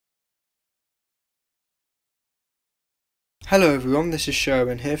Hello everyone, this is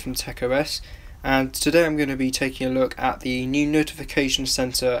Sherwin here from TechOS, and today I'm going to be taking a look at the new notification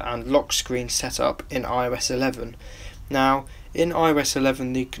center and lock screen setup in iOS 11. Now, in iOS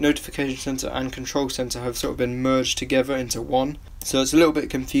 11 the notification center and control center have sort of been merged together into one, so it's a little bit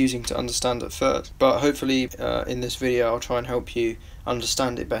confusing to understand at first, but hopefully in this video I'll try and help you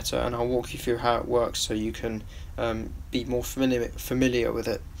understand it better, and I'll walk you through how it works so you can be more familiar with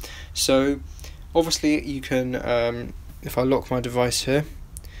it. So obviously you can if I lock my device here,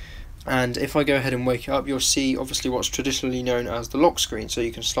 and if I go ahead and wake it up, you'll see obviously what's traditionally known as the lock screen. So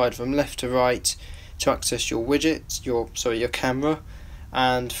you can slide from left to right to access your widgets, your camera,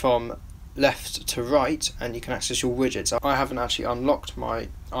 and from left to right, and you can access your widgets. I haven't actually unlocked my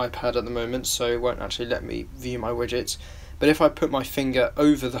iPad at the moment, so it won't actually let me view my widgets. But if I put my finger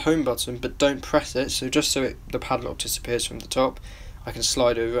over the home button but don't press it, so just so the padlock disappears from the top, I can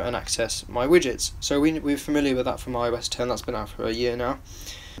slide over and access my widgets. So we're familiar with that from iOS 10, that's been out for a year now.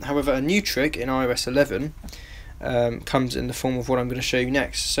 However, a new trick in iOS 11 comes in the form of what I'm going to show you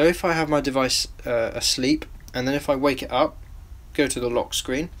next. So if I have my device asleep, and then if I wake it up, go to the lock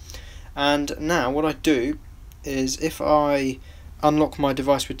screen, and now what I do is if I unlock my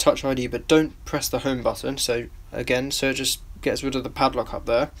device with Touch ID but don't press the home button, so it just gets rid of the padlock up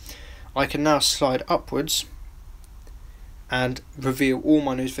there, I can now slide upwards and reveal all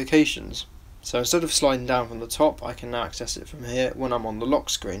my notifications. So instead of sliding down from the top, I can now access it from here when I'm on the lock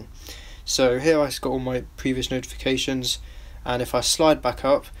screen. So here I've got all my previous notifications, and if I slide back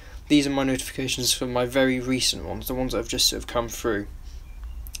up, these are my notifications from my very recent ones, the ones that have just sort of come through.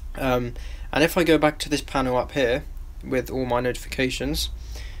 And if I go back to this panel up here with all my notifications,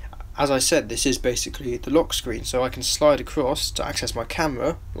 as I said, this is basically the lock screen, so I can slide across to access my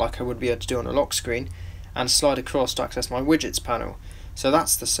camera like I would be able to do on a lock screen, and slide across to access my widgets panel. So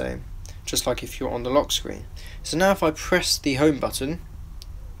that's the same, just like if you're on the lock screen. So now if I press the home button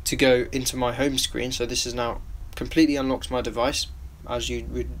to go into my home screen, so this is now completely unlocked my device, as you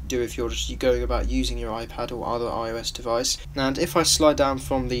would do if you're just going about using your iPad or other iOS device. And if I slide down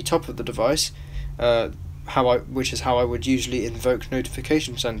from the top of the device, which is how I would usually invoke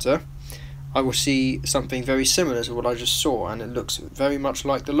Notification Center, I will see something very similar to what I just saw, and it looks very much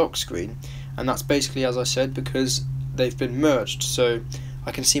like the lock screen. And that's basically, as I said, because they've been merged. So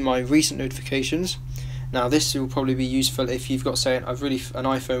I can see my recent notifications. Now this will probably be useful if you've got, say, an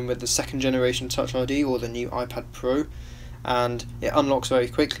iPhone with the 2nd generation Touch ID or the new iPad Pro, and it unlocks very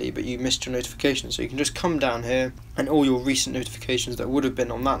quickly but you missed your notifications. So you can just come down here and all your recent notifications that would have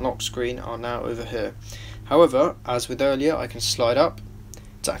been on that lock screen are now over here. However, as with earlier, I can slide up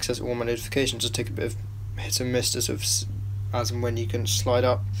to access all my notifications. Just take a bit of hit and miss as and when you can slide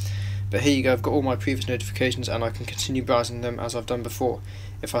up. But here you go, I've got all my previous notifications and I can continue browsing them as I've done before.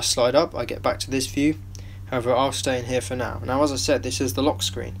 If I slide up, I get back to this view. However, I'll stay in here for now. Now, as I said, this is the lock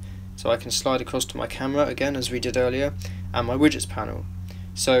screen. So I can slide across to my camera again, as we did earlier, and my widgets panel.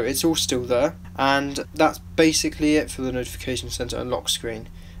 So it's all still there. And that's basically it for the notification center and lock screen.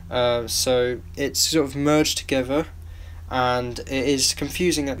 So it's sort of merged together, and it is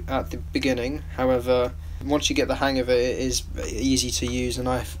confusing at the beginning. However, once you get the hang of it, it is easy to use, and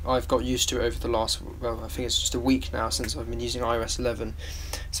I've got used to it over the last, well, I think it's just a week now since I've been using iOS 11.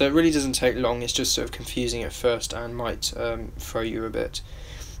 So it really doesn't take long, it's just sort of confusing at first and might throw you a bit.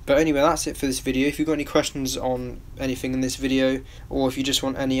 But anyway, that's it for this video. If you've got any questions on anything in this video, or if you just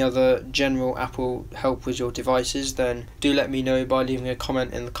want any other general Apple help with your devices, then do let me know by leaving a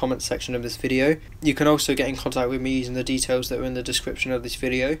comment in the comment section of this video. You can also get in contact with me using the details that are in the description of this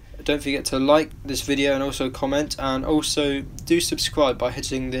video. Don't forget to like this video and also comment, and also do subscribe by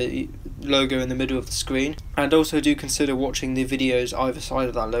hitting the logo in the middle of the screen, and also do consider watching the videos either side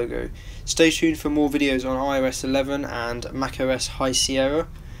of that logo. Stay tuned for more videos on iOS 11 and macOS High Sierra.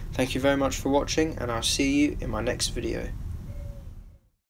 Thank you very much for watching, and I'll see you in my next video.